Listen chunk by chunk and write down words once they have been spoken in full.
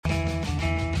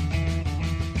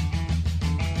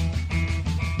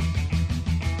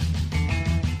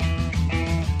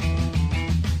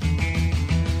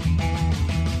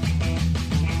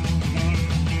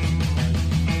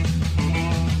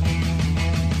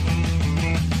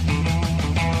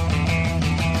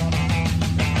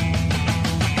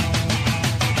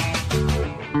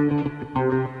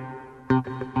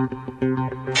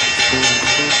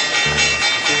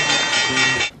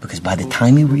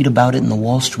time you read about it in the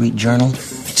Wall Street Journal,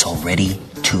 it's already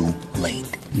too late.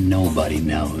 Nobody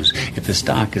knows if the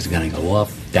stock is going to go up,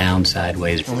 down,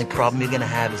 sideways. The only problem you're going to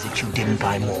have is that you didn't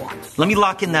buy more. Let me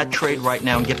lock in that trade right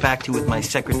now and get back to you with my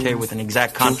secretary with an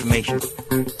exact confirmation.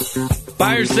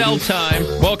 Buy or sell time.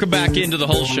 Welcome back into the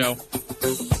whole show.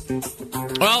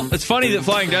 Well, it's funny that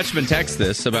Flying Dutchman texts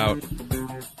this about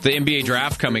the NBA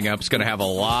draft coming up. It's going to have a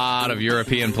lot of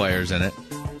European players in it.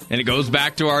 And it goes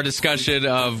back to our discussion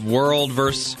of world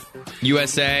versus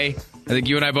USA. I think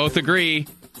you and I both agree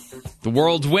the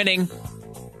world's winning.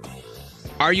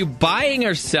 Are you buying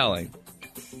or selling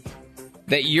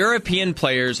that European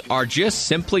players are just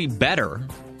simply better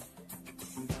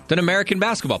than American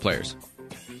basketball players?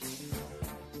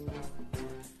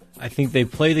 I think they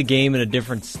play the game in a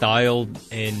different style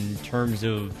in terms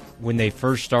of when they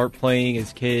first start playing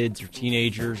as kids or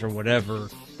teenagers or whatever.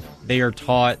 They are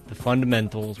taught the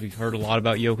fundamentals. We've heard a lot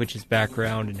about Jokic's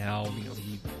background and how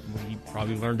he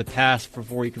probably learned to pass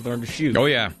before he could learn to shoot. Oh,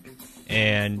 yeah.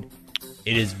 And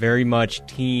it is very much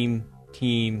team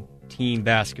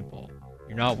basketball.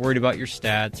 You're not worried about your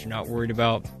stats. You're not worried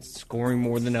about scoring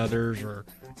more than others or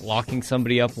locking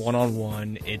somebody up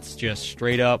one-on-one. It's just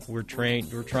straight up, we're trying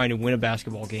to win a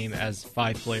basketball game as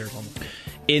 5 players on the field.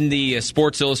 In the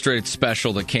Sports Illustrated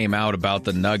special that came out about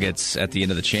the Nuggets at the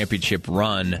end of the championship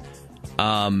run,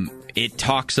 it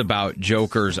talks about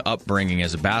Joker's upbringing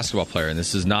as a basketball player, and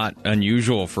this is not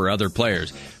unusual for other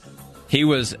players. He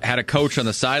had a coach on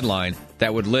the sideline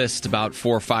that would list about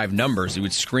 4 or 5 numbers. He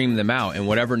would scream them out, and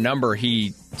whatever number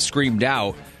he screamed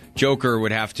out, Joker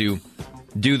would have to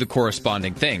do the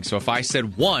corresponding thing. So if I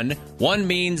said 1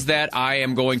 means that I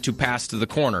am going to pass to the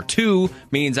corner. 2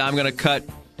 means I'm going to cut,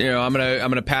 I'm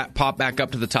going to pop back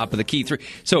up to the top of the key. 3.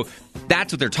 So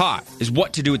that's what they're taught, is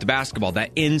what to do with the basketball,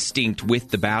 that instinct with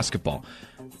the basketball.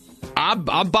 I'm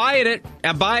buying it.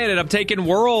 I'm taking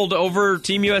world over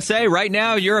Team USA. Right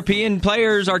now, European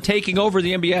players are taking over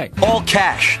the NBA. All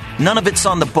cash. None of it's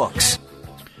on the books.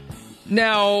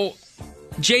 Now,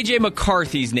 J.J.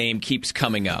 McCarthy's name keeps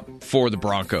coming up for the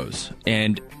Broncos.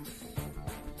 And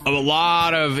a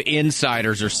lot of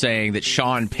insiders are saying that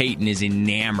Sean Payton is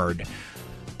enamored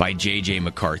by J.J.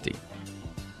 McCarthy.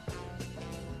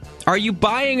 Are you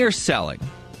buying or selling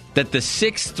that the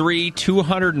 6'3",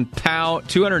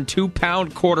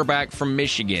 202-pound quarterback from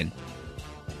Michigan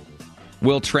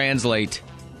will translate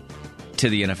to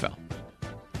the NFL?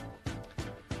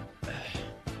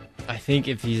 I think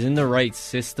if he's in the right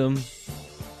system,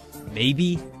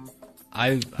 maybe.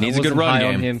 I Needs a good run high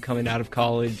game on him coming out of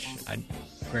college.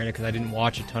 Granted, because I didn't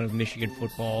watch a ton of Michigan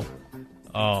football.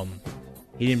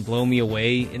 He didn't blow me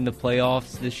away in the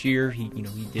playoffs this year. He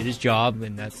did his job,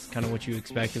 and that's kind of what you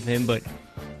expect of him. But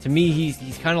to me, he's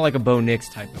kind of like a Bo Nix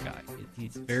type of guy.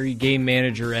 He's very game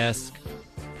manager-esque.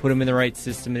 Put him in the right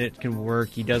system, and it can work.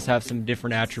 He does have some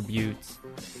different attributes.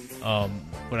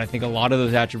 But I think a lot of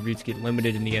those attributes get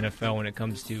limited in the NFL when it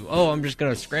comes to, I'm just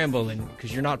going to scramble, and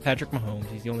because you're not Patrick Mahomes.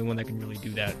 He's the only one that can really do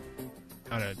that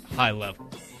on a high level.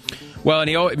 Well,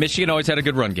 and Michigan always had a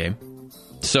good run game.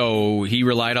 So he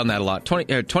relied on that a lot.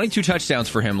 22 touchdowns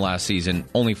for him last season,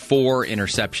 only 4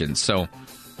 interceptions. So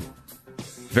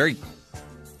very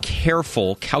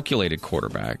careful, calculated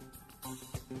quarterback.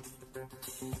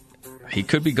 He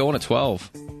could be going at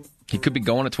 12. He could be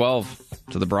going at 12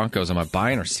 to the Broncos. Am I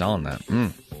buying or selling that?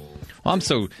 Well, I'm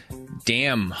so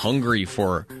damn hungry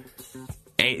for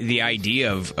the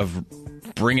idea of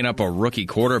bringing up a rookie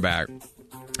quarterback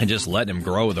and just letting him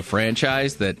grow with a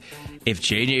franchise that if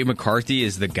J.J. McCarthy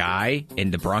is the guy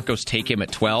and the Broncos take him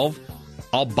at 12,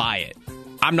 I'll buy it.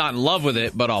 I'm not in love with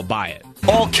it, but I'll buy it.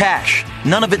 All cash.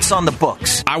 None of it's on the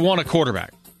books. I want a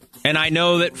quarterback. And I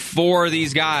know that 5 of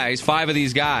these guys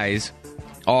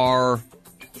are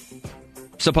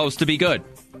supposed to be good.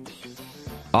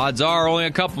 Odds are only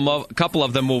a couple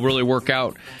of them will really work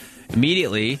out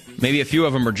immediately. Maybe a few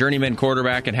of them are journeyman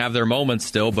quarterback and have their moments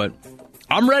still, but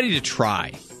I'm ready to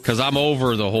try because I'm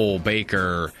over the whole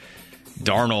Baker,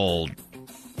 Darnold,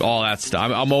 all that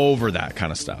stuff. I'm over that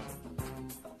kind of stuff.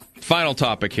 Final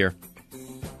topic here.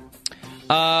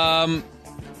 Now,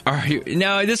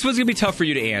 this one's going to be tough for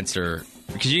you to answer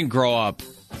because you can grow up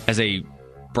as a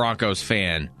Broncos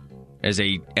fan, as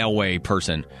a Elway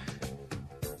person.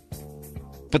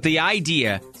 But the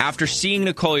idea, after seeing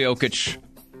Nikola Jokic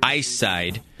ice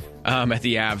side at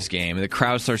the Avs game, the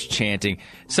crowd starts chanting.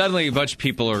 Suddenly, a bunch of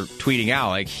people are tweeting out,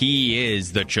 like, he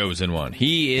is the chosen one.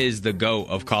 He is the GOAT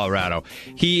of Colorado.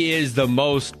 He is the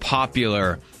most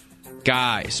popular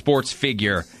guy, sports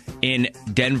figure in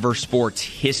Denver sports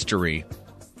history.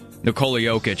 Nikola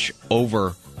Jokic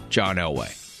over John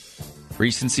Elway.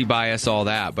 Recency bias, all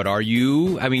that. But are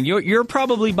you? I mean, you're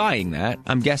probably buying that,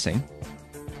 I'm guessing.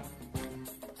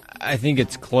 I think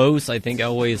it's close. I think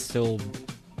Elway is still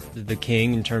the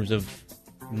king in terms of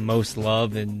most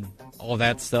love and all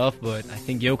that stuff, but I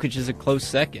think Jokic is a close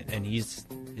second, and his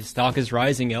stock is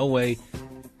rising. Elway,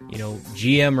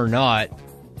 GM or not,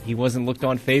 he wasn't looked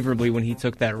on favorably when he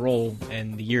took that role,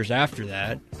 and the years after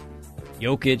that,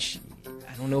 Jokic,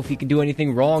 I don't know if he can do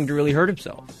anything wrong to really hurt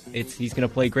himself. He's going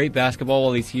to play great basketball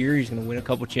while he's here. He's going to win a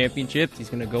couple championships. He's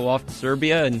going to go off to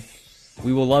Serbia, and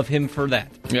we will love him for that.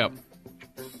 Yep.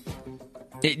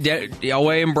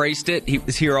 Elway embraced it. He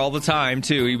was here all the time,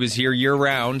 too. He was here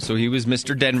year-round, so he was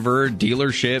Mr. Denver,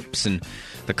 dealerships, and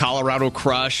the Colorado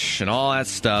Crush, and all that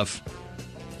stuff.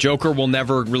 Joker will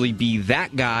never really be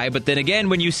that guy, but then again,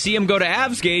 when you see him go to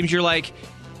Avs games, you're like,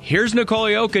 here's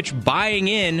Nikola Jokic buying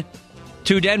in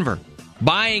to Denver,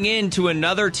 buying into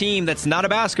another team that's not a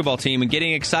basketball team and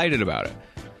getting excited about it.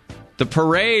 The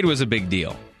parade was a big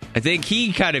deal. I think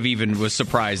he kind of even was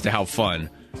surprised at how fun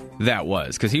that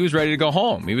was, because he was ready to go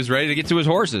home. He was ready to get to his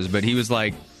horses, but he was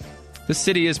like, this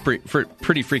city is pretty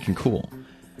freaking cool.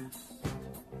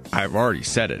 I've already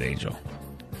said it, Angel,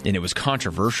 and it was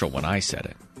controversial when I said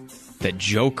it, that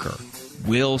Joker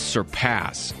will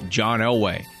surpass John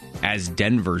Elway as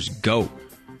Denver's GOAT.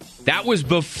 That was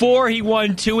before he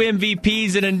won 2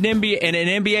 MVPs and an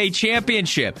NBA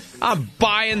championship. I'm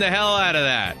buying the hell out of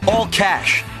that. All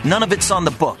cash. None of it's on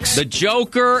the books. The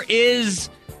Joker is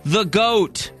the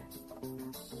GOAT.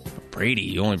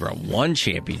 Brady only brought 1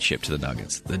 championship to the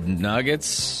Nuggets. The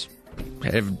Nuggets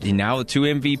have now the 2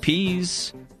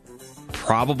 MVPs.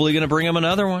 Probably going to bring him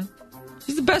another one.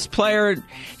 He's the best player.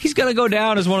 He's going to go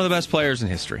down as one of the best players in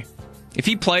history. If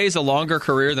he plays a longer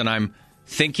career than I'm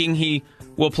thinking he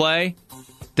will play,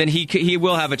 then he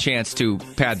will have a chance to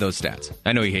pad those stats.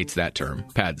 I know he hates that term,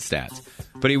 pad the stats,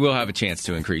 but he will have a chance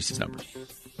to increase his numbers.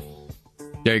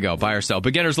 There you go, buy or sell.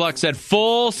 Beginner's Luck said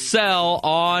full sell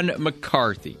on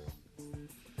McCarthy.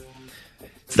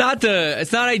 It's not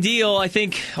ideal. I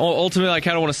think ultimately I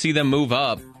kind of want to see them move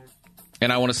up,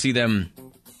 and I want to see them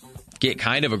get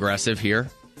kind of aggressive here.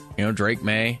 Drake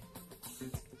May.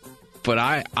 But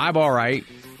I'm all right.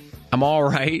 I'm all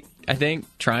right, I think,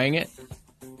 trying it.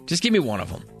 Just give me one of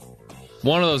them.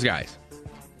 One of those guys.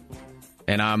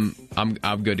 And I'm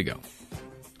good to go.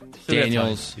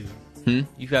 Daniels.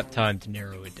 You've got time to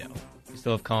narrow it down. You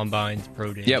still have combines,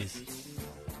 pro days,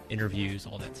 interviews,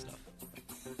 all that stuff.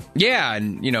 Yeah,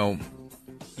 and you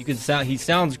can sound. He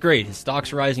sounds great. His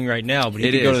stock's rising right now, but he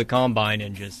could go to the combine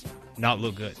and just not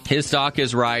look good. His stock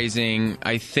is rising.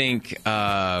 I think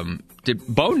did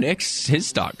Bo Nix, his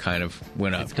stock kind of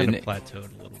went up. It's kind of plateaued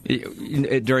a little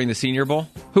bit during the Senior Bowl.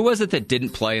 Who was it that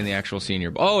didn't play in the actual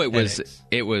Senior Bowl? Oh, it was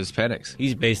Penix.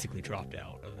 He's basically dropped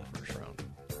out of the first round.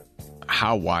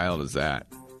 How wild is that?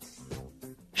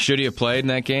 Should he have played in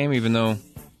that game, even though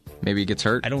maybe he gets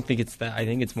hurt? I don't think it's that. I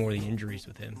think it's more the injuries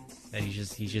with him. That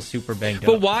he's just super banged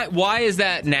up. But why is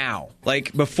that now?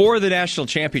 Like, before the national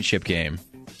championship game,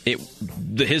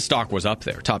 his stock was up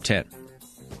there, top 10.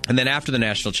 And then after the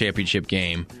national championship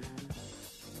game,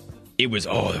 it was,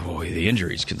 the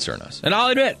injuries concern us. And I'll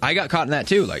admit, I got caught in that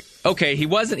too. Like, okay, he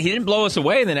didn't blow us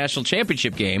away in the national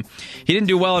championship game. He didn't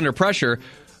do well under pressure.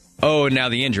 Oh, and now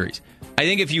the injuries. I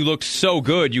think if you looked so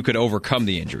good, you could overcome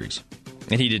the injuries.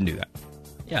 And he didn't do that.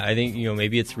 Yeah, I think,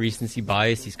 maybe it's recency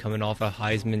bias. He's coming off a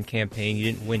Heisman campaign. He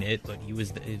didn't win it, but he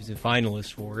was a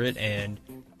finalist for it. And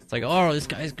it's like, oh, this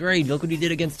guy's great. Look what he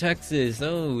did against Texas.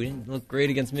 Oh, he didn't look great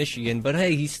against Michigan. But,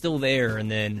 hey, he's still there.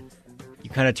 And then you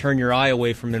kind of turn your eye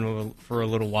away from him for a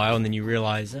little while, and then you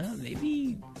realize,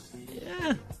 maybe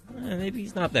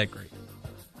he's not that great.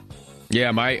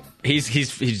 Yeah,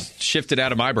 he's shifted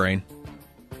out of my brain.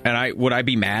 And would I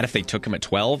be mad if they took him at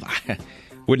 12?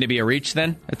 Wouldn't it be a reach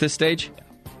then at this stage?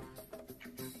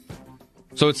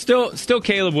 So it's still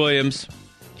Caleb Williams.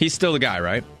 He's still the guy,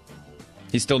 right?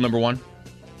 He's still number 1?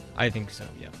 I think so,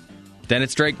 yeah. Then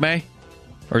it's Drake May?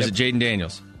 Or is it Jaden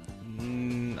Daniels?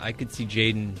 I could see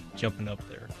Jaden jumping up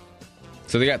there.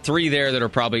 So they got 3 there that are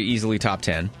probably easily top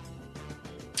 10.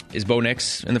 Is Bo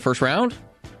Nix in the first round?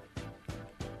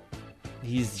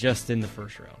 He's just in the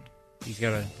first round. He's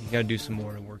got to do some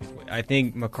more to work his way. I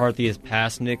think McCarthy has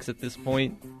passed Nix at this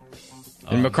point.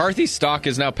 And McCarthy's stock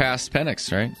is now past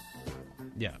Penix, right?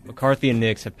 Yeah, McCarthy and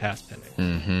Nix have passed Penix.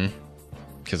 Mm-hmm.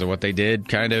 Because of what they did,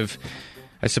 kind of,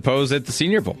 I suppose, at the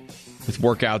Senior Bowl with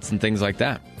workouts and things like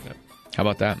that. Yep. How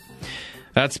about that?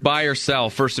 That's buy or sell.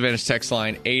 First Advantage text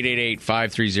line,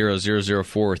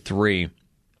 888-530-0043.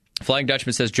 Flying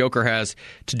Dutchman says Joker has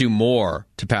to do more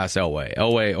to pass Elway.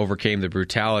 Elway overcame the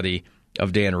brutality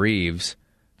of Dan Reeves,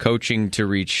 coaching to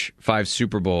reach 5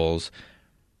 Super Bowls,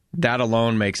 that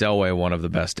alone makes Elway one of the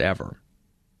best ever.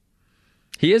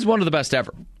 He is one of the best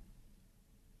ever.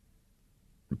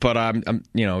 But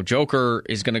Joker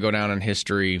is going to go down in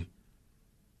history.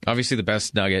 Obviously, the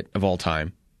best Nugget of all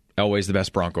time. Elway's the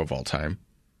best Bronco of all time.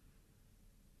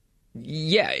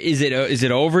 Yeah, is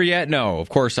it over yet? No, of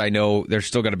course I know there's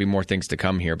still going to be more things to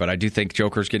come here, but I do think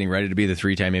Joker's getting ready to be the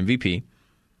 3-time MVP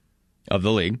of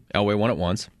the league. Elway won it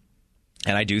once,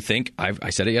 and I do think I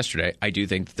said it yesterday. I do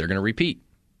think that they're going to repeat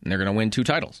and they're going to win 2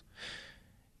 titles.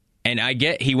 And I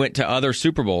get he went to other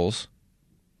Super Bowls.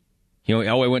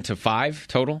 Elway went to 5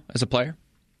 total as a player.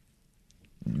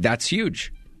 That's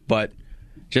huge, but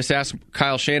just ask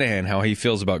Kyle Shanahan how he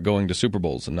feels about going to Super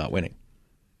Bowls and not winning.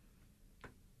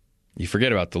 You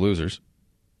forget about the losers.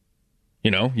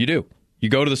 You do. You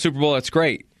go to the Super Bowl, that's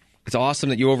great. It's awesome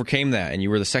that you overcame that and you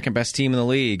were the second best team in the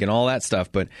league and all that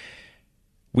stuff, but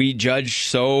we judge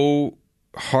so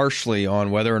harshly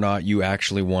on whether or not you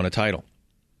actually won a title.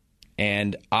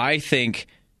 And I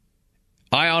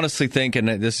honestly think, and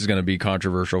this is going to be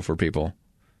controversial for people,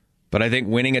 but I think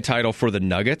winning a title for the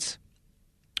Nuggets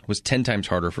was 10 times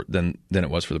harder than it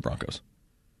was for the Broncos.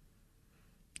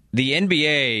 The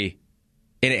NBA...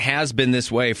 and it has been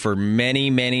this way for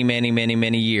many, many, many, many,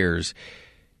 many years.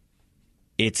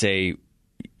 If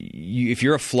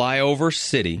you're a flyover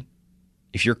city,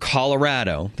 if you're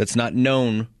Colorado, that's not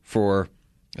known for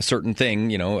a certain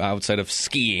thing, outside of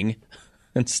skiing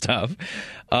and stuff,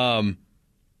 the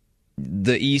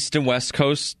East and West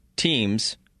Coast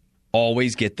teams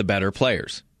always get the better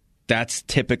players. That's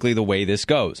typically the way this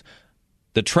goes.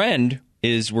 The trend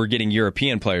is we're getting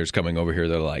European players coming over here.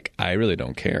 They're like, I really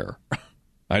don't care.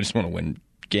 I just want to win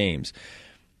games.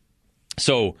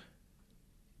 So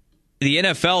the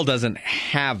NFL doesn't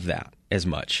have that as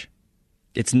much.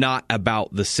 It's not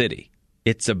about the city.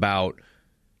 It's about,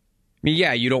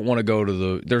 you don't want to go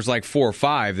to there's like 4 or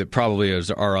 5 that probably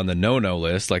are on the no-no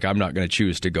list. Like, I'm not going to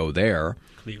choose to go there.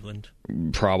 Cleveland.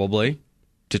 Probably.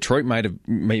 Detroit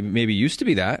maybe used to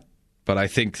be that. But I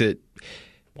think that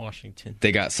Washington,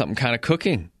 they got something kind of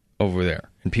cooking over there.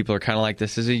 And people are kind of like,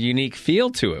 this is a unique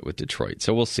feel to it with Detroit.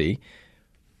 So we'll see.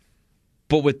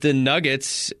 But with the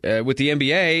Nuggets, with the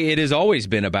NBA, it has always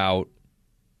been about,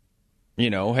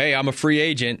 hey, I'm a free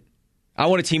agent. I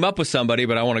want to team up with somebody,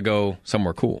 but I want to go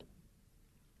somewhere cool.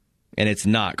 And it's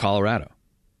not Colorado.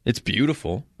 It's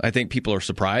beautiful. I think people are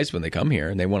surprised when they come here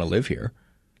and they want to live here.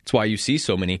 That's why you see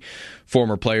so many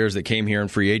former players that came here in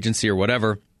free agency or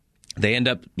whatever. They end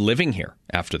up living here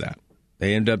after that.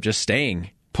 They end up just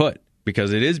staying put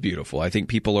because it is beautiful. I think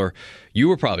you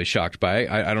were probably shocked by it.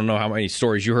 I don't know how many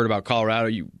stories you heard about Colorado.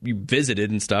 You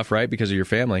visited and stuff, right, because of your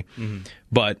family. Mm-hmm.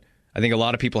 But I think a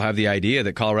lot of people have the idea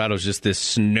that Colorado is just this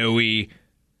snowy,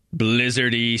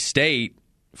 blizzardy state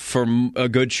for a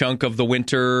good chunk of the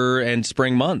winter and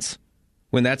spring months,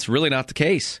 when that's really not the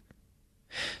case.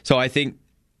 So I think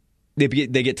they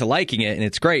get to liking it, and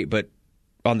it's great. But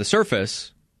on the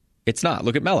surface, it's not.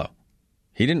 Look at Melo.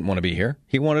 He didn't want to be here.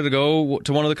 He wanted to go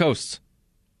to one of the coasts.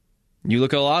 You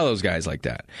look at a lot of those guys like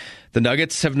that. The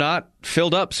Nuggets have not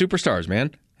filled up superstars,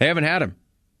 man. They haven't had them.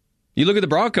 You look at the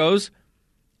Broncos,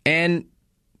 and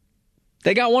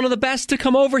they got one of the best to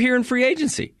come over here in free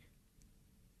agency.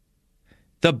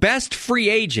 The best free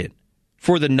agent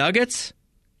for the Nuggets,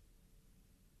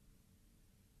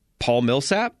 Paul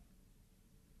Millsap.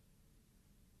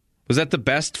 Was that the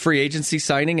best free agency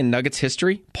signing in Nuggets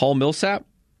history? Paul Millsap?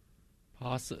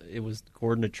 It was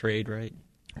Gordon a trade, right?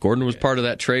 Gordon was part of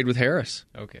that trade with Harris.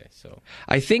 Okay, so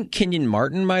I think Kenyon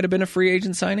Martin might have been a free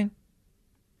agent signing.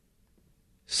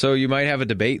 So you might have a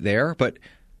debate there, but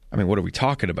I mean, what are we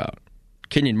talking about?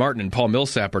 Kenyon Martin and Paul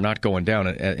Millsap are not going down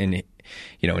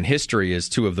in history as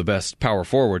 2 of the best power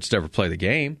forwards to ever play the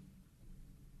game.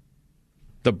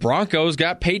 The Broncos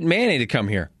got Peyton Manning to come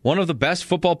here, one of the best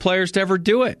football players to ever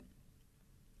do it.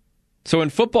 So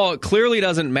in football, it clearly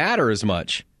doesn't matter as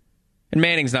much. And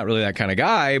Manning's not really that kind of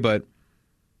guy, but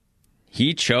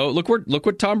he chose. Look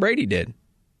what Tom Brady did.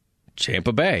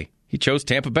 Tampa Bay. He chose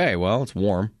Tampa Bay. Well, it's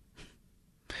warm.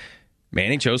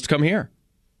 Manning chose to come here.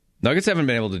 Nuggets haven't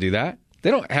been able to do that.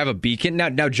 They don't have a beacon.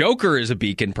 Now Joker is a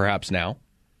beacon perhaps now.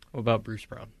 What about Bruce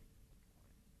Brown?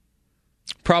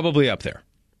 Probably up there.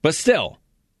 But still,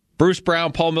 Bruce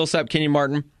Brown, Paul Millsap, Kenyon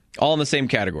Martin, all in the same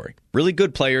category. Really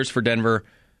good players for Denver.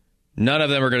 None of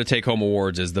them are going to take home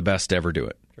awards as the best to ever do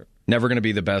it. Sure. Never going to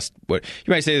be the best. What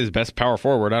you might say is the best power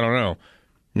forward. I don't know.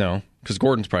 No, because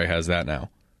Gordon's probably has that now.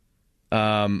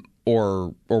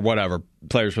 Or whatever,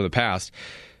 players from the past.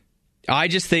 I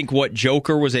just think what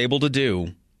Joker was able to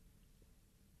do,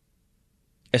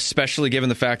 especially given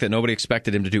the fact that nobody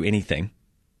expected him to do anything,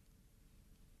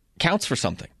 counts for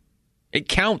something. It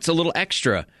counts a little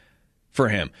extra for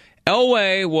him.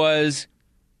 Elway was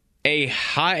a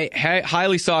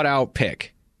highly sought-out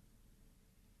pick.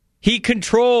 He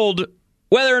controlled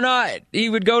whether or not he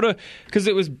would go to, because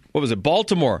it was, what was it,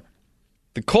 Baltimore,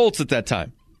 the Colts at that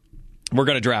time. We're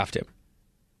going to draft him.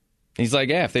 He's like,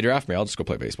 yeah, if they draft me, I'll just go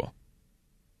play baseball.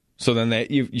 So then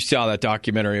you saw that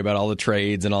documentary about all the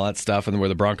trades and all that stuff and where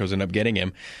the Broncos ended up getting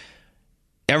him.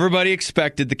 Everybody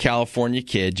expected the California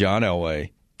kid, John Elway,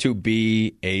 to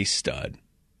be a stud,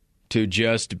 to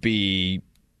just be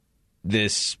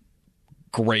this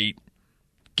great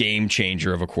game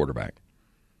changer of a quarterback.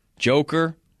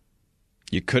 Joker,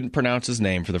 you couldn't pronounce his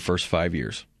name for the first 5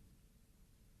 years.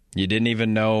 You didn't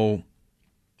even know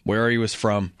where he was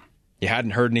from. You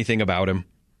hadn't heard anything about him.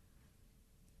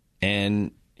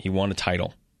 And he won a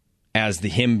title as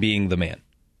him being the man,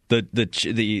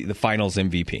 the finals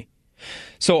MVP.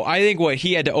 So I think what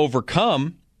he had to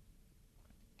overcome,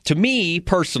 to me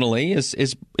personally,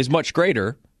 is much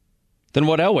greater than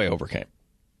what Elway overcame.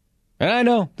 And I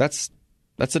know that's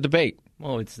a debate.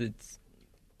 Well, it's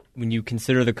when you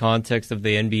consider the context of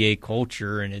the NBA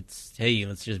culture, and it's, hey,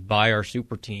 let's just buy our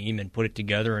super team and put it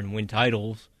together and win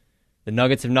titles. The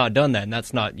Nuggets have not done that, and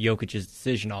that's not Jokic's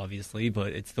decision, obviously,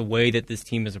 but it's the way that this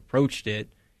team has approached it.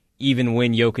 Even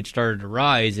when Jokic started to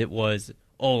rise, it was,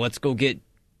 oh, let's go get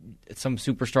some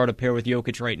superstar to pair with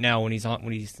Jokic right now when he's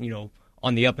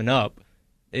on the up and up.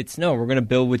 It's no, we're going to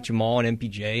build with Jamal and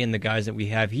MPJ and the guys that we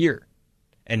have here.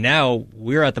 And now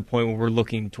we're at the point where we're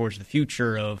looking towards the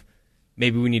future of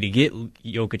maybe we need to get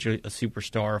Jokic a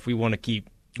superstar if we want to keep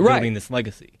building this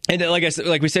legacy. And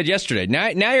like we said yesterday, now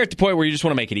you're at the point where you just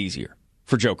want to make it easier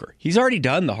for Joker. He's already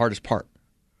done the hardest part.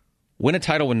 Win a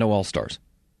title with no All-Stars.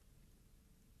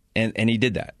 And he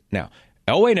did that. Now,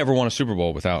 Elway never won a Super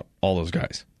Bowl without all those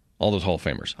guys, all those Hall of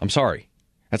Famers. I'm sorry.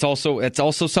 That's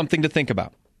also something to think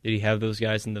about. Did he have those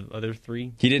guys in the other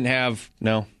three? He didn't have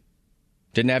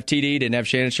TD, didn't have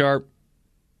Shannon Sharp.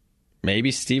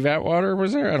 Maybe Steve Atwater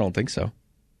was there? I don't think so.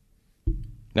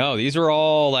 No, these are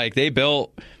all they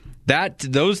built that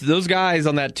those guys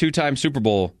on that two-time Super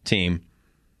Bowl team.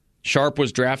 Sharp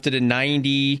was drafted in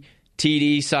 90,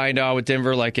 TD signed on with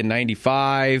Denver in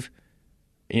 95.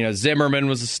 Zimmerman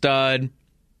was a stud.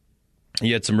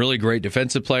 You had some really great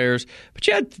defensive players, but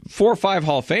you had 4 or 5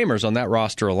 Hall of Famers on that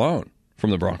roster alone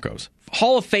from the Broncos.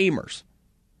 Hall of Famers.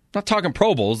 Not talking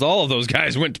Pro Bowls. All of those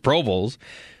guys went to Pro Bowls.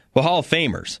 Well, Hall of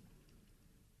Famers.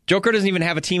 Joker doesn't even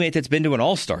have a teammate that's been to an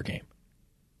All-Star game.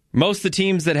 Most of the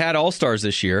teams that had All-Stars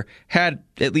this year had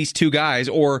at least 2 guys,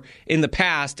 or in the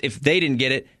past, if they didn't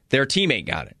get it, their teammate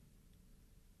got it.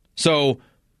 So,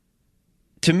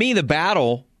 to me, the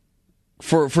battle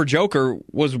for Joker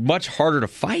was much harder to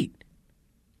fight.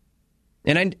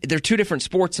 And they're 2 different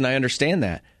sports, and I understand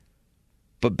that.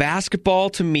 But basketball,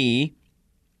 to me,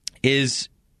 there's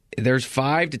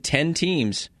 5 to 10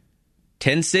 teams,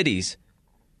 10 cities,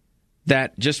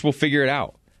 that just will figure it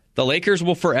out. The Lakers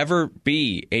will forever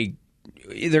be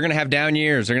they're going to have down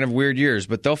years, they're going to have weird years,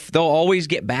 but they'll always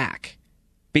get back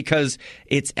because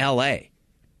it's LA.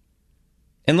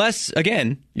 Unless,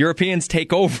 again, Europeans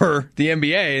take over the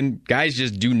NBA and guys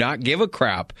just do not give a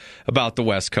crap about the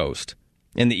West Coast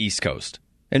and the East Coast.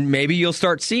 And maybe you'll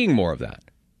start seeing more of that.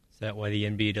 Is that why the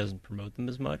NBA doesn't promote them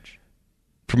as much?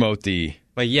 Promote the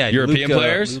European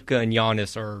players? Luka and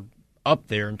Giannis are up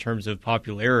there in terms of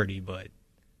popularity, but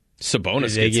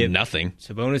Sabonis gets nothing.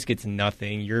 Sabonis gets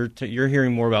nothing. You're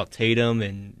hearing more about Tatum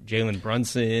and Jalen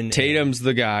Brunson. Tatum's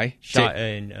the guy.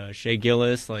 And Shea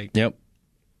Gillis. Yep.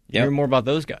 You're hearing more about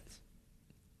those guys.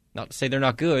 Not to say they're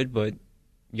not good, but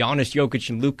Giannis, Jokic,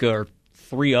 and Luka are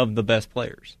 3 of the best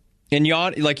players. And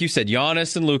like you said,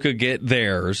 Giannis and Luka get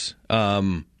theirs,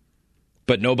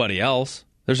 but nobody else.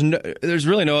 There's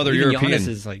really no other Even European.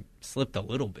 Giannis has slipped a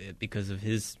little bit because of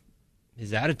his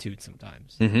attitude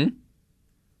sometimes. Mm-hmm.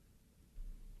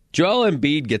 Joel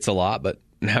Embiid gets a lot, but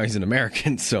now he's an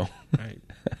American, so right.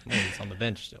 Well, he's on the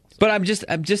bench still. So. But I'm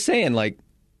just saying,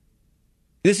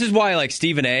 this is why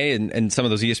Stephen A. and some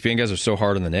of those ESPN guys are so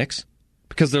hard on the Knicks,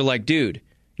 because they're like, dude,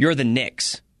 you're the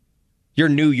Knicks, you're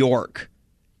New York,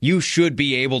 you should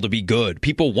be able to be good.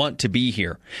 People want to be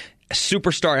here.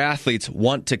 Superstar athletes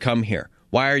want to come here.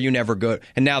 Why are you never good?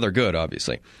 And now they're good,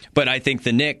 obviously. But I think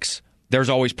the Knicks, there's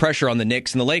always pressure on the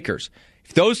Knicks and the Lakers.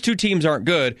 If those 2 teams aren't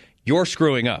good, you're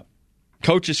screwing up.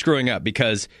 Coach is screwing up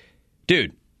because,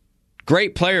 dude,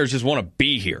 great players just want to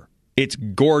be here. It's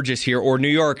gorgeous here. Or New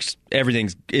York's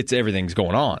everything's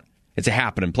going on. It's a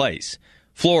happening place.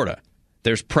 Florida,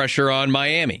 there's pressure on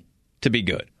Miami to be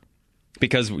good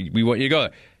because we want you to go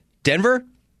there. Denver,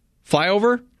 fly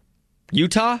over.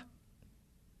 Utah,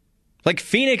 Like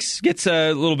Phoenix gets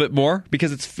a little bit more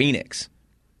because it's Phoenix.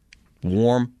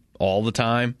 Warm all the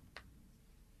time.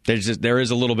 There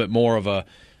is a little bit more of a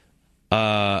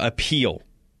appeal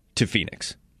to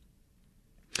Phoenix.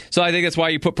 So I think that's why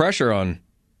you put pressure on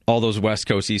all those West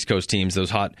Coast, East Coast teams, those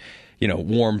hot,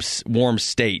 warm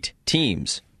state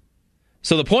teams.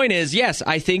 So the point is, yes,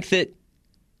 I think that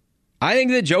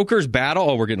Joker's battle.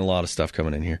 Oh, we're getting a lot of stuff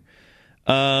coming in here.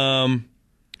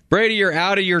 Brady, you're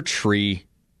out of your tree.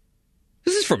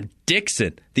 This is from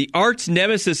Dixon, the arch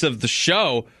nemesis of the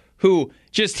show, who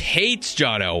just hates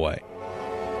John Elway.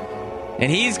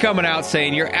 And he's coming out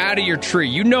saying, you're out of your tree.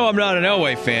 You know I'm not an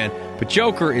Elway fan, but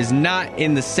Joker is not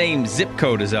in the same zip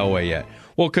code as Elway yet.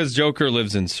 Well, because Joker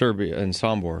lives in Serbia, in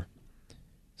Sombor.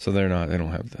 So they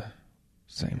don't have the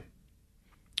same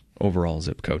overall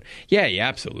zip code. Yeah, he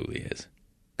absolutely is.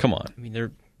 Come on. I mean,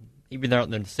 they're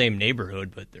not in the same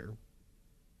neighborhood, but they're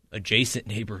adjacent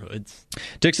neighborhoods.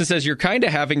 Dixon says, you're kind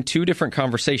of having two different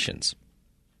conversations.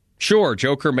 Sure,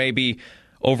 Joker may be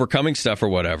overcoming stuff or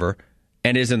whatever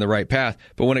and is in the right path,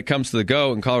 but when it comes to the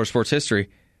GOAT in Colorado sports history,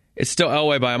 it's still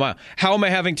Elway by a mile. How am I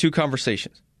having two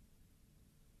conversations?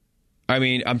 I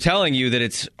mean, I'm telling you that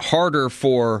it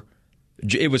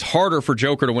was harder for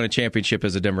Joker to win a championship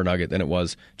as a Denver Nugget than it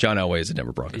was John Elway as a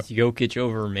Denver Bronco. Is Jokic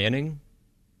over Manning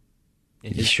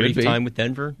in his brief time with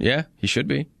Denver? Yeah, he should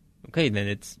be. Okay, then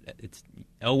it's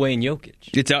Elway and Jokic.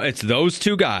 It's those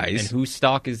two guys. And whose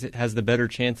stock has the better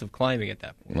chance of climbing at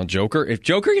that point? Well, Joker. If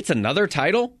Joker gets another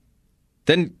title,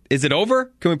 then is it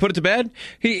over? Can we put it to bed?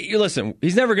 Listen,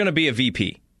 he's never going to be a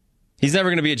VP. He's never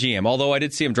going to be a GM, although I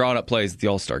did see him drawing up plays at the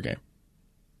All-Star game.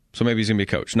 So maybe he's going to be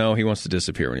a coach. No, he wants to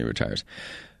disappear when he retires.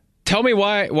 Tell me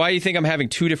why you think I'm having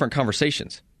two different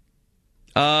conversations.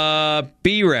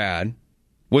 B-Rad,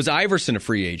 was Iverson a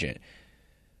free agent?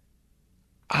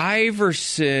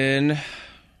 Iverson...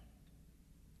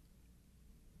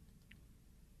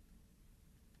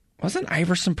 Wasn't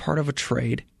Iverson part of a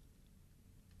trade?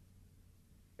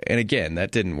 And again,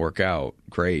 that didn't work out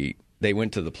great. They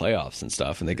went to the playoffs and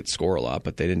stuff, and they could score a lot,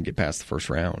 but they didn't get past the first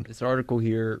round. This article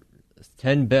here,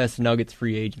 10 best Nuggets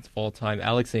free agents of all time.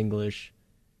 Alex English,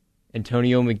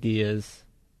 Antonio McDiaz,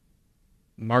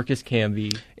 Marcus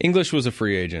Camby. English was a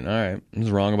free agent. All right. I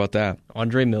was wrong about that.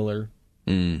 Andre Miller,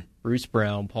 Bruce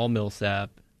Brown, Paul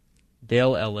Millsap,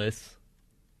 Dale Ellis,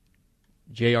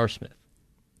 J.R. Smith.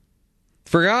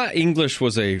 Forgot English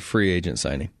was a free agent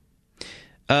signing.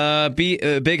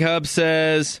 Big Hub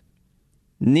says,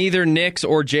 neither Knicks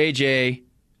or JJ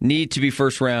need to be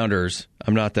first rounders.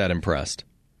 I'm not that impressed.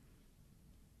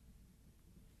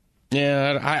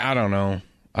 Yeah, I don't know.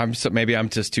 Maybe I'm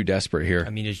just too desperate here. I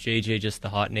mean, is JJ just the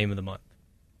hot name of the month?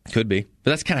 Could be.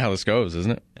 But that's kind of how this goes,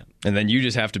 isn't it? Yeah. And then you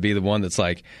just have to be the one that's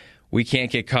like, we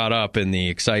can't get caught up in the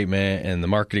excitement and the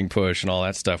marketing push and all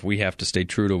that stuff. We have to stay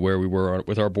true to where we were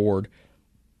with our board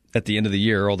at the end of the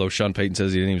year, although Sean Payton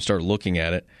says he didn't even start looking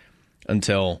at it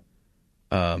until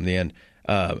the end,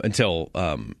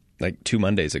 like 2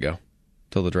 Mondays ago,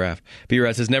 till the draft.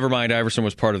 B-Rat says, never mind, Iverson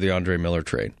was part of the Andre Miller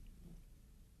trade.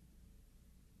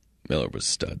 Miller was a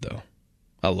stud, though.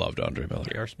 I loved Andre Miller.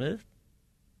 J.R. Smith?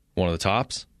 One of the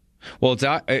tops? Well,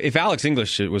 if Alex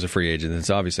English was a free agent, then it's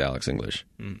obviously Alex English.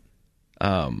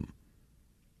 But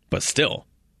still,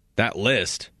 that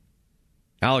list,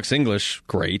 Alex English,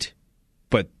 great.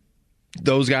 But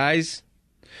those guys,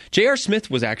 J.R. Smith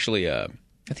was actually, I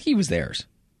think he was theirs.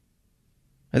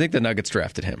 I think the Nuggets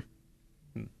drafted him.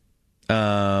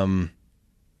 Well,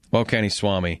 Kenny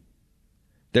Swami.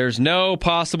 There's no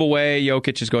possible way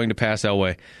Jokic is going to pass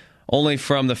Elway, only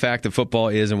from the fact that football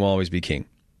is and will always be king.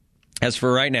 As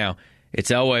for right now,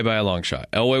 it's Elway by a long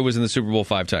shot. Elway was in the Super Bowl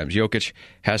 5 times. Jokic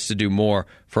has to do more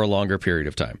for a longer period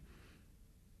of time.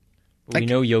 But we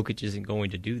know Jokic isn't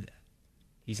going to do that.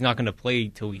 He's not going to play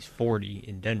till he's 40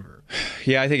 in Denver.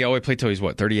 Yeah, I think Elway played till he's,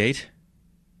 38?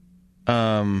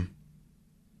 No,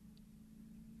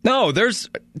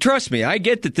 trust me, I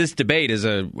get that this debate is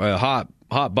a hot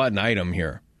button item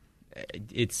here.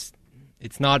 It's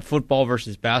not football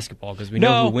versus basketball because we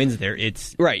know who wins there.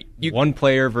 It's right. One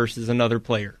player versus another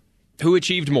player. Who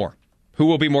achieved more? Who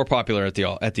will be more popular at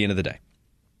the end of the day?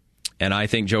 And I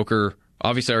think Joker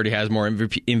obviously already has more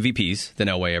MVPs than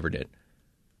Elway ever did.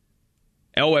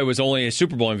 Elway was only a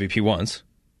Super Bowl MVP once.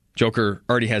 Joker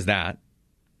already has that.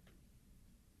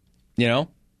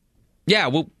 Yeah,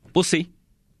 we'll see.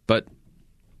 But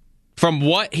from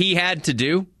what he had to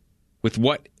do, with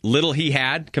what little he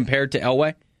had compared to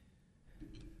Elway,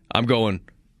 I'm going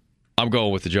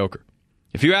with the Joker.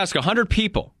 If you ask 100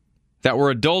 people that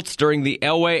were adults during the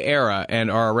Elway era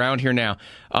and are around here now,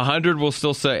 100 will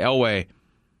still say Elway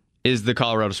is the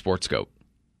Colorado sports GOAT.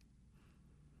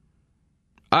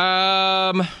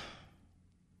 Maybe.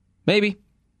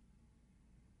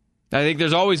 I think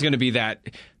there's always going to be that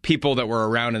people that were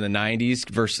around in the 90s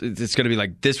versus it's going to be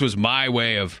like, this was my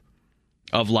way of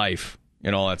life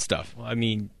and all that stuff. Well, I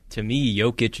mean, to me,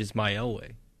 Jokic is my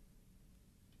Elway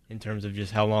in terms of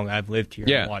just how long I've lived here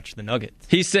and watched the Nuggets.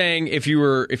 He's saying if you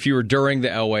were during the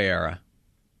Elway era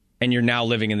and you're now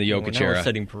living in the Jokic era,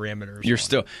 setting parameters. You're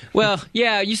still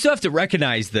you still have to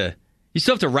recognize the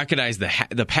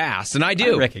past, and I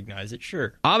do. I recognize it,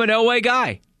 sure. I'm an Elway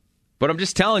guy, but I'm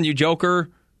just telling you, Joker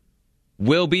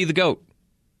will be the GOAT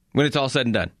when it's all said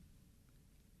and done.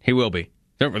 He will be.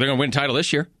 They're going to win a title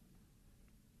this year.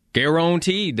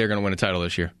 Guaranteed they're going to win a title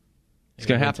this year. It's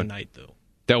going to happen tonight, though.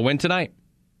 They'll win tonight.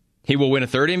 He will win a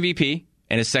third MVP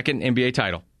and his second NBA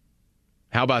title.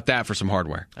 How about that for some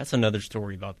hardware? That's another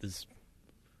story about this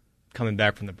coming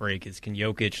back from the break is can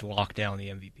Jokic lock down the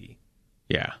MVP?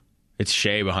 Yeah. It's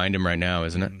Shea behind him right now,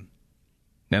 isn't it?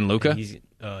 Then Luka? He's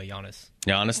Giannis.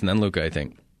 Giannis and then Luka, I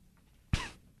think.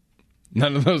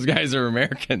 None of those guys are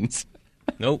Americans.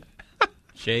 Nope.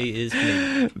 Shea is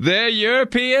Canadian. They're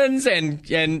Europeans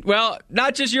and well,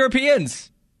 not just Europeans.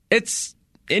 It's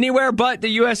anywhere but the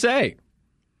USA.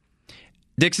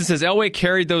 Dixon says Elway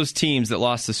carried those teams that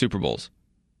lost the Super Bowls.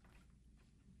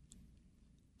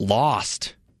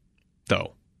 Lost,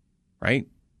 though, right?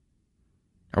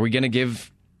 Are we going to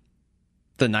give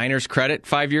the Niners credit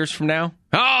 5 years from now?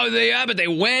 Oh, but they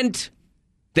went.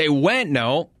 They went.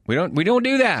 No, we don't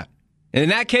do that. And in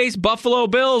that case, Buffalo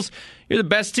Bills, you're the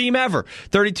best team ever.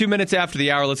 32 minutes after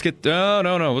the hour. Let's get. No.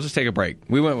 We'll just take a break.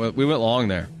 We went long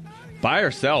there. Buy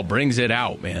or sell brings it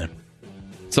out, man.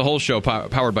 It's the whole show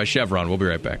powered by Chevron. We'll be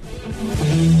right back.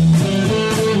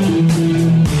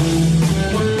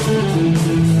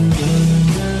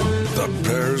 The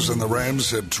Bears and the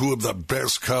Rams have two of the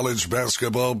best college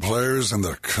basketball players in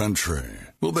the country.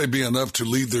 Will they be enough to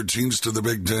lead their teams to the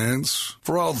big dance?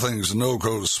 For all things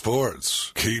NoCo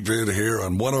Sports, keep it here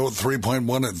on 103.1 and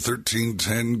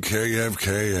 1310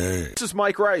 KFKA. This is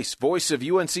Mike Rice, voice of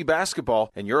UNC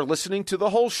Basketball, and you're listening to The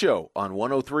Whole Show on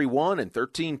 103.1 and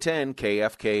 1310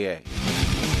 KFKA.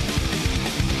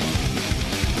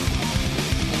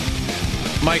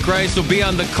 Mike Rice will be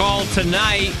on the call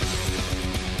tonight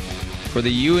for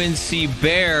the UNC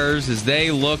Bears as they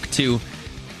look to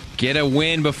get a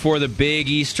win before the big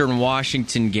Eastern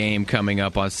Washington game coming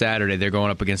up on Saturday. They're going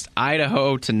up against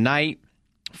Idaho tonight,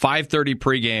 5:30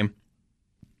 pregame,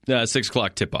 6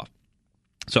 o'clock tip-off.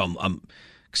 So I'm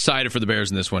excited for the Bears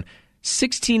in this one.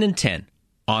 16-10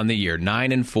 on the year,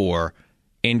 9-4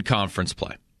 in conference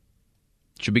play.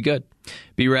 Should be good.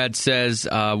 B-Rad says,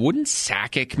 wouldn't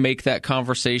Sakic make that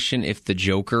conversation if the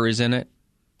Joker is in it?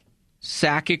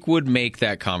 Sakic would make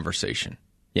that conversation.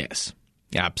 Yes,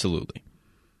 absolutely.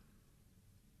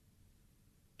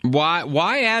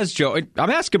 Why as Joe? I'm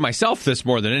asking myself this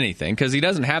more than anything because he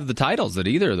doesn't have the titles that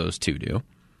either of those two do.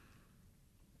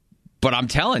 But I'm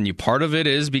telling you, part of it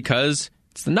is because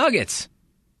it's the Nuggets.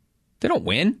 They don't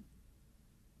win.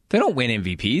 They don't win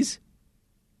MVPs.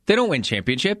 They don't win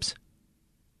championships.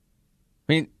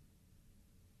 I mean,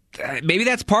 maybe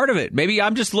that's part of it. Maybe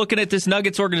I'm just looking at this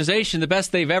Nuggets organization, the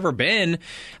best they've ever been,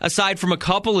 aside from a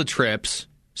couple of trips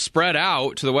spread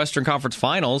out to the Western Conference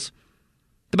Finals.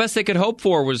 The best they could hope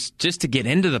for was just to get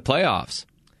into the playoffs.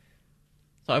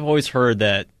 So I've always heard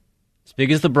that as big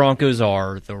as the Broncos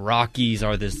are, the Rockies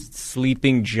are this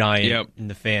sleeping giant in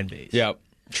the fan base. Yep,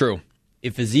 true.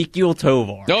 If Ezekiel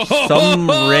Tovar, some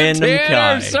random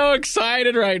guy, I'm so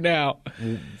excited right now,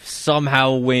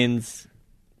 somehow wins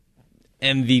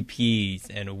MVPs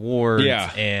and awards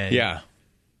and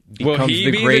becomes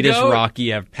the greatest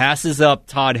Rocky ever, passes up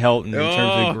Todd Helton in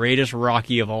terms of the greatest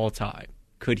Rocky of all time.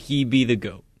 Could he be the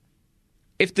GOAT?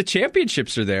 If the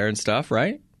championships are there and stuff,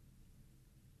 right?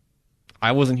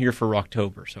 I wasn't here for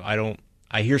Rocktober, so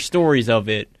I hear stories of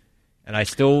it, and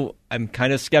I'm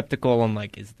kind of skeptical. I'm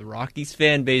like, is the Rockies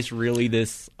fan base really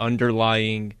this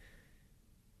underlying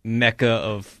mecca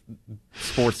of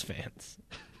sports fans?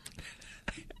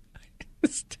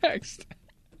 This text.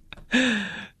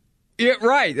 Yeah,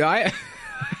 right.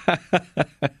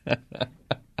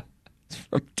 It's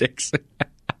from Dixon.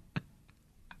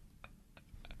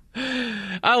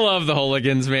 I love the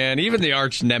hooligans, man. Even the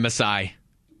arch nemesis.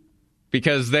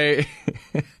 Because they...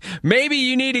 Maybe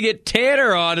you need to get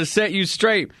Tanner on to set you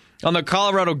straight on the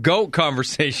Colorado GOAT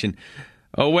conversation.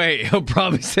 Oh, wait. He'll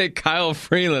probably say Kyle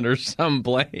Freeland or some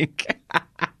blank.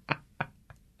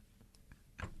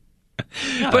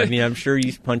 But, I mean, I'm sure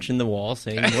he's punching the wall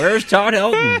saying, where's Todd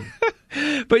Helton?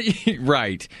 But,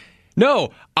 right.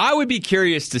 No, I would be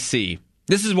curious to see.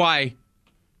 This is why,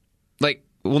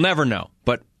 we'll never know.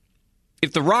 But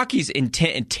if the Rockies in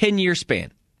 10-year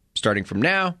span, starting from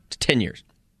now to 10 years,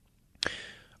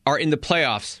 are in the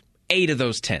playoffs, 8 of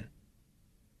those 10,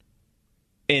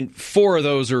 and 4 of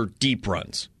those are deep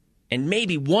runs, and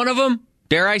maybe one of them,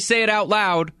 dare I say it out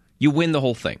loud, you win the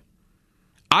whole thing.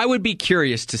 I would be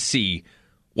curious to see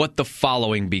what the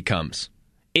following becomes.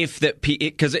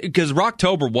 Because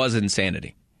Rocktober was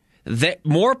insanity. That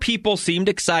more people seemed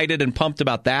excited and pumped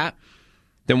about that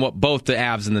than what both the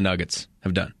Avs and the Nuggets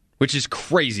have done, which is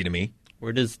crazy to me.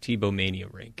 Where does Tebow Mania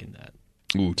rank in that?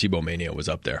 Ooh, Tebow Mania was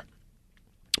up there.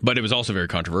 But it was also very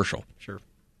controversial. Sure.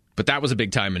 But that was a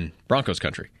big time in Broncos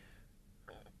country.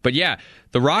 But yeah,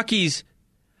 the Rockies,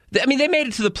 they made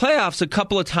it to the playoffs a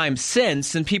couple of times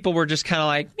since, and people were just kind of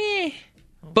like, meh.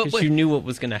 But you knew what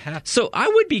was going to happen. So I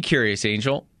would be curious,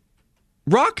 Angel.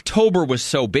 Rocktober was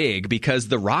so big because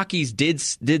the Rockies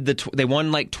they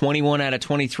won like 21 out of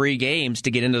 23 games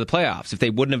to get into the playoffs. If they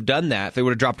wouldn't have done that, if they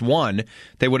would have dropped one,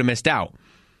 they would have missed out.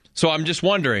 So I'm just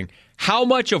wondering, how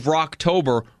much of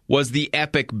Rocktober was the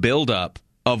epic buildup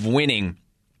of winning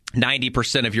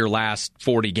 90% of your last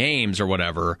 40 games or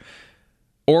whatever?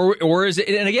 Or is it,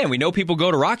 and again, we know people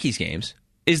go to Rockies games.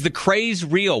 Is the craze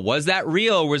real? Was that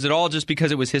real, or was it all just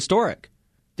because it was historic?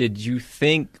 Did you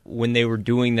think when they were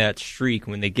doing that streak,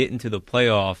 when they get into the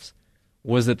playoffs,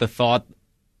 was it the thought,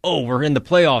 oh, we're in the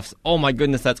playoffs, oh my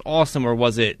goodness, that's awesome, or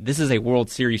was it, this is a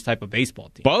World Series type of baseball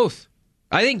team? Both.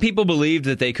 I think people believed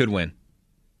that they could win.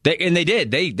 And they did.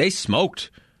 They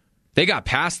smoked. They got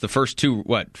past the first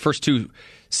two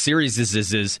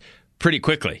series pretty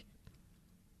quickly.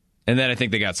 And then I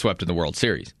think they got swept in the World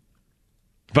Series.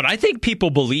 But I think people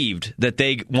believed that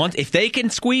if they can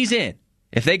squeeze in,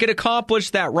 if they could accomplish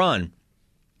that run,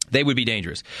 they would be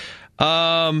dangerous.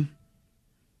 I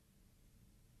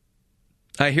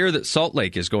hear that Salt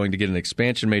Lake is going to get an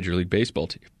expansion Major League Baseball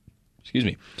team. Excuse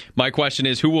me. My question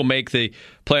is, who will make the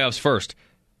playoffs first,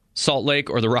 Salt Lake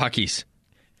or the Rockies?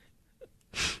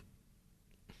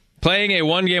 Playing a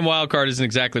one-game wild card isn't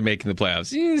exactly making the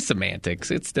playoffs.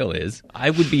 Semantics. It still is. I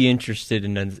would be interested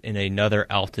in another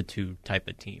altitude type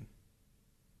of team.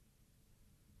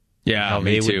 Yeah, how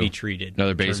me they too. Would be treated.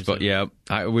 Another baseball. Yeah,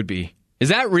 I would be. Is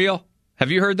that real? Have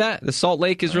you heard that? The Salt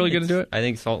Lake is really going to do it? I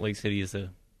think Salt Lake City is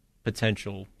a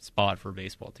potential spot for a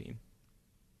baseball team.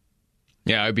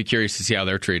 Yeah, I'd be curious to see how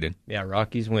they're treated. Yeah,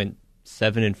 Rockies went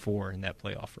 7-4 in that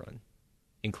playoff run,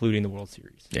 including the World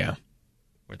Series. Yeah.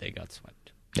 Where they got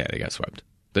swept. Yeah, they got swept.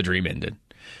 The dream ended.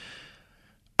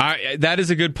 That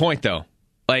is a good point, though.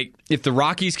 Like, if the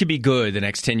Rockies could be good the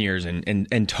next 10 years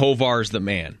and Tovar's the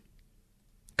man,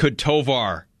 could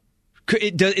Tovar...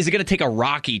 is it going to take a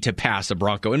Rocky to pass a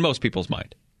Bronco in most people's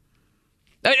mind?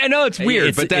 I know it's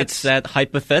weird, but it's that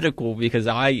hypothetical because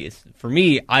for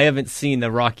me, I haven't seen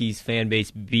the Rockies fan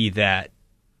base be that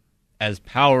as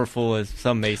powerful as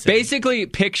some may say. Basically,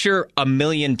 picture a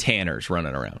million Tanners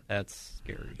running around. That's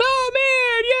scary. Oh,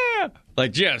 man, yeah.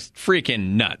 Like, just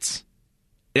freaking nuts.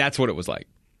 That's what it was like.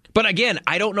 But again,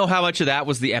 I don't know how much of that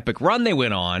was the epic run they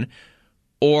went on,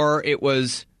 or it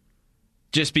was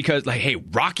just because, like, hey,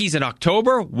 Rockies in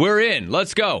October, we're in.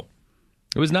 Let's go.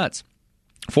 It was nuts.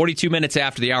 42 minutes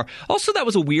after the hour. Also, that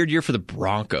was a weird year for the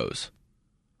Broncos.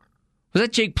 Was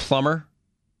that Jake Plummer?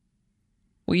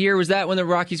 What year was that when the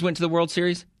Rockies went to the World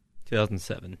Series?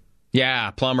 2007. Yeah,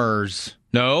 Plummer's.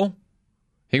 No.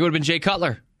 I think it would have been Jay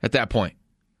Cutler at that point.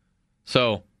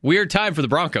 So, weird time for the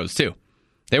Broncos, too.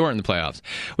 They weren't in the playoffs.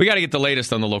 We got to get the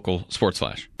latest on the local sports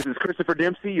flash. This is Christopher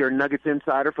Dempsey, your Nuggets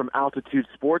insider from Altitude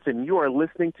Sports, and you are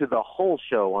listening to The Whole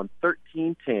Show on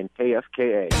 1310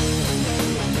 KFKA.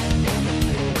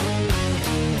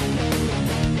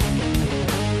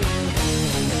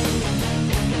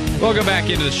 Welcome back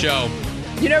into the show.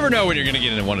 You never know when you're going to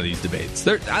get into one of these debates.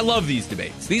 I love these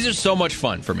debates. These are so much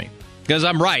fun for me because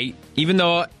I'm right, even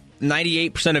though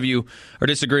 98% of you are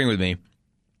disagreeing with me.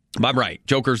 I'm right.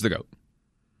 Joker's the GOAT.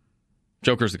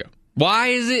 Joker's the GOAT. Why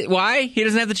is it? Why? He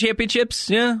doesn't have the championships?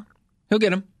 Yeah, he'll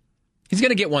get them. He's going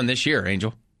to get one this year,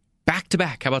 Angel. Back to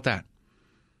back. How about that?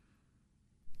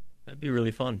 That'd be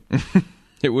really fun.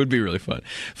 It would be really fun.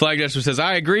 Flag Jester says,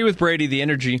 I agree with Brady. The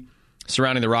energy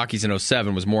surrounding the Rockies in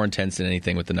 07 was more intense than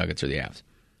anything with the Nuggets or the Avs,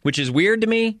 which is weird to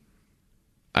me.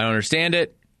 I don't understand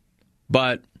it,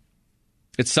 but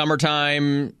it's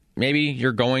summertime. Maybe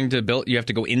you're going to you have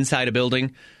to go inside a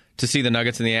building to see the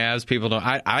Nuggets and the Avs. People don't.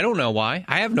 I don't know why.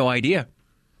 I have no idea.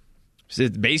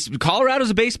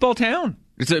 Colorado's a baseball town.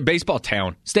 It's a baseball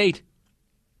town state.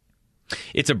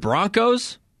 It's a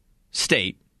Broncos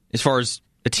state as far as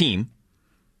a team.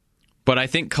 But I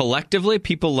think collectively,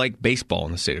 people like baseball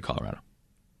in the state of Colorado.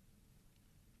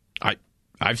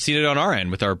 I've seen it on our end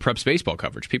with our Preps baseball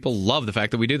coverage. People love the fact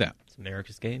that we do that. It's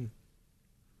America's game.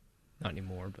 Not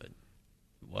anymore, but it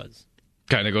was.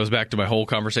 Kind of goes back to my whole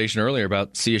conversation earlier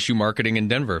about CSU marketing in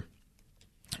Denver.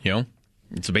 You know,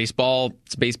 it's a baseball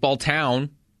town,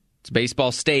 it's a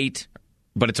baseball state,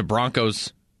 but it's a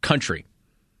Broncos country.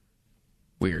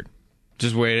 Weird.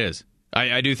 Just the way it is.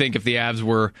 I do think if the Avs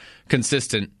were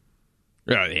consistent,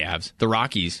 the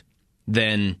Rockies,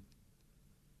 then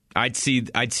I'd see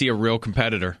a real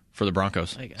competitor for the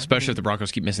Broncos, especially if the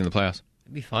Broncos keep missing the playoffs.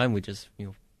 It'd be fine with just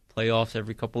playoffs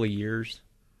every couple of years,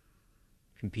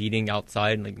 competing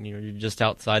outside, you're just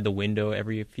outside the window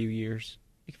every few years.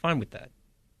 Be fine with that.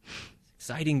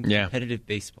 Exciting, competitive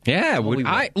baseball. Yeah,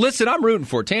 listen, I'm rooting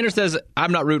for it. Tanner says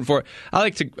I'm not rooting for it.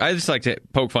 I just like to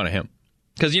poke fun at him.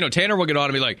 Because, Tanner will get on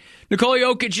and be like, Nikola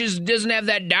Jokic doesn't have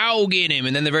that dog in him.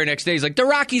 And then the very next day, he's like, the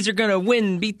Rockies are going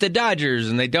to beat the Dodgers.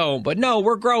 And they don't. But no,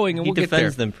 we're growing and we'll get there. He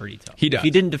defends them pretty tough. He does. If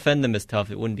he didn't defend them as tough,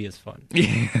 it wouldn't be as fun.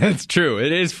 Yeah, that's true.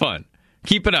 It is fun.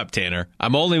 Keep it up, Tanner.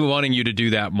 I'm only wanting you to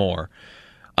do that more.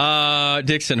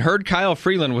 Dixon, heard Kyle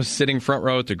Freeland was sitting front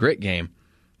row at the Grit game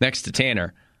next to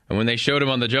Tanner. And when they showed him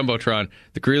on the Jumbotron,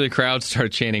 the Greeley crowd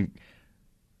started chanting,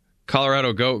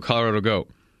 Colorado goat, Colorado goat.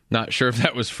 Not sure if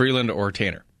that was Freeland or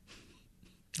Tanner.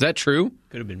 Is that true?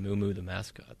 Could have been Moo Moo the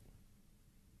mascot.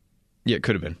 Yeah, it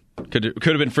could have been. Could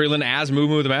have been Freeland as Moo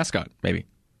Moo the mascot, maybe.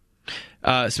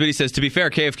 Smitty says, to be fair,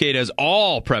 KFK does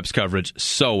all Preps coverage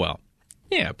so well.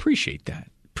 Yeah, appreciate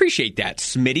that. Appreciate that,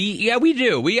 Smitty. Yeah, we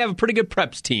do. We have a pretty good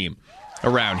Preps team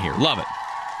around here. Love it.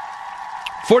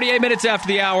 48 minutes after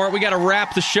the hour, we got to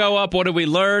wrap the show up. What did we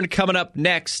learn? Coming up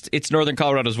next, it's Northern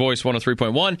Colorado's Voice,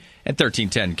 103.1 and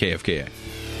 1310 KFKA.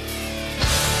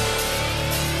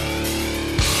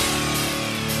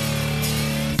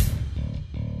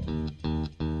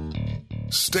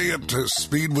 Stay up to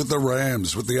speed with the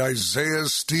Rams with the Isaiah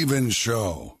Stevens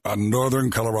Show on Northern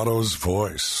Colorado's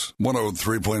Voice,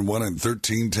 103.1 and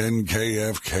 1310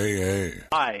 KFKA.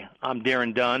 Hi, I'm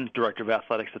Darren Dunn, Director of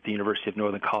Athletics at the University of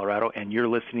Northern Colorado, and you're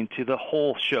listening to The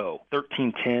Whole Show,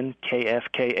 1310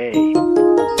 KFKA.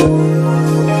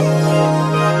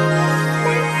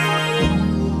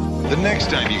 The next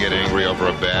time you get angry over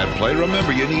a bad play,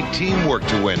 remember you need teamwork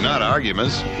to win, not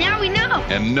arguments. Now we know.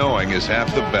 And knowing is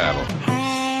half the battle.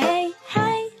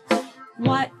 Hey,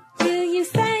 what do you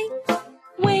say?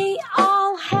 We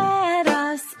all had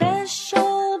a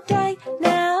special day.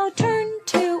 Now turn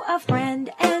to a friend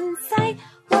and say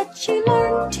what you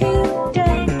learned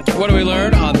today. What do we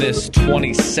learn on this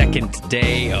 22nd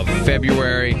day of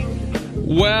February?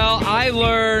 Well, I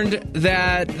learned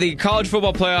that the college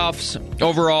football playoffs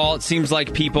overall, it seems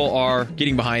like people are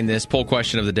getting behind this. Poll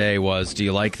question of the day was, do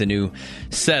you like the new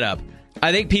setup?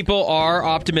 I think people are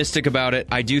optimistic about it.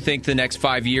 I do think the next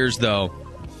 5 years, though,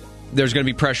 there's going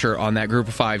to be pressure on that group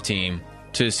of 5 team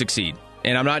to succeed.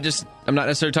 And I'm not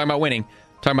necessarily talking about winning.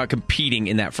 I'm talking about competing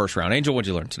in that first round. Angel, what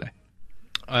did you learn today?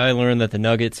 I learned that the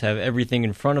Nuggets have everything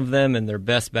in front of them, and their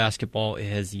best basketball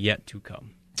has yet to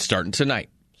come. Starting tonight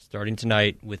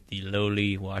with the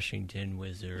lowly Washington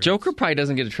Wizards. Joker probably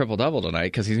doesn't get a triple-double tonight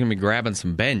because he's going to be grabbing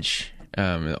some bench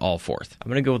all fourth. I'm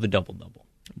going to go with a double-double.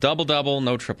 Double-double,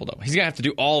 no triple-double. He's going to have to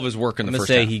do all of his work in the first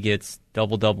half. I'm going to say he gets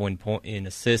double-double in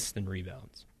assists and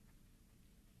rebounds.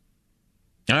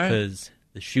 All right. Because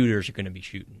the shooters are going to be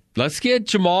shooting. Let's get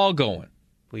Jamal going.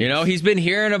 Please. He's been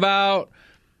hearing about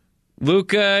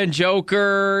Luka and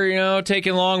Joker,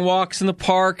 taking long walks in the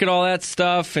park and all that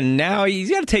stuff, and now he's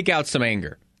got to take out some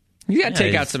anger. You got to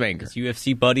take out some anger. His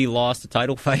UFC buddy lost a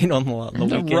title fight on the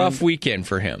weekend. A rough weekend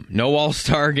for him. No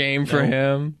All-Star game for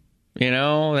him.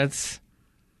 That's.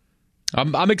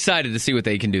 I'm excited to see what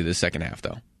they can do this second half,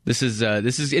 though. This is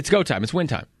it's go time. It's win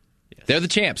time. Yes. They're the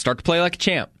champs. Start to play like a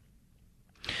champ.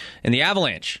 And the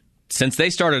Avalanche, since they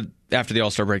started after the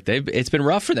All-Star break, it's been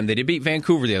rough for them. They did beat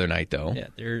Vancouver the other night, though. Yeah,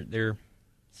 they're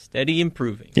steady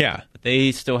improving. Yeah, but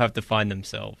they still have to find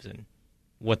themselves and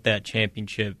what that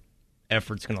championship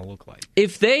effort's going to look like.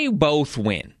 If they both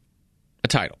win a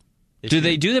title,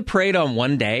 they do the parade on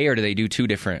one day, or do they do two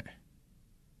different?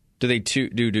 Do they do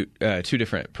two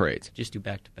different parades? Just do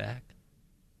back to back.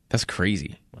 That's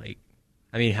crazy.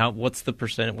 What's the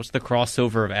percent? What's the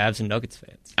crossover of Avs and Nuggets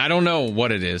fans? I don't know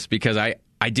what it is because I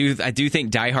do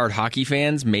think diehard hockey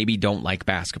fans maybe don't like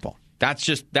basketball.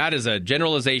 That is a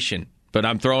generalization. But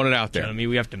I'm throwing it out there. Telling me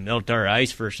we have to melt our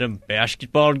ice for some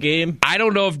basketball game? I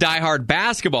don't know if diehard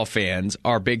basketball fans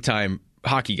are big-time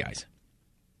hockey guys.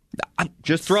 I'm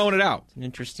just throwing it out. It's an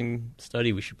interesting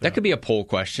study we should put That could be a poll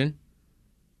question.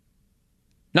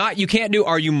 You can't do,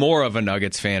 are you more of a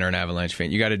Nuggets fan or an Avalanche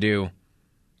fan? You got to do,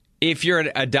 if you're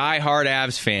a diehard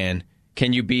Avs fan,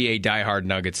 can you be a diehard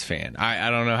Nuggets fan? I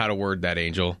don't know how to word that,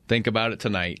 Angel. Think about it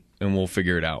tonight, and we'll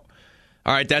figure it out.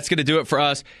 All right, that's going to do it for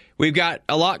us. We've got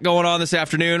a lot going on this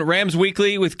afternoon. Rams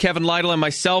Weekly with Kevin Lytle and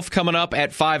myself coming up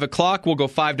at 5 o'clock. We'll go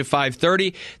 5 to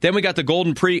 5:30. Then we got the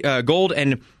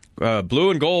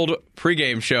Blue and Gold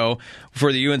pregame show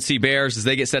for the UNC Bears as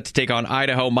they get set to take on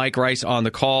Idaho. Mike Rice on the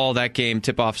call. That game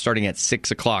tip-off starting at 6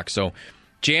 o'clock. So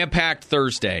jam-packed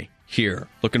Thursday here.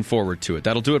 Looking forward to it.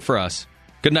 That'll do it for us.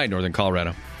 Good night, Northern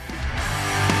Colorado.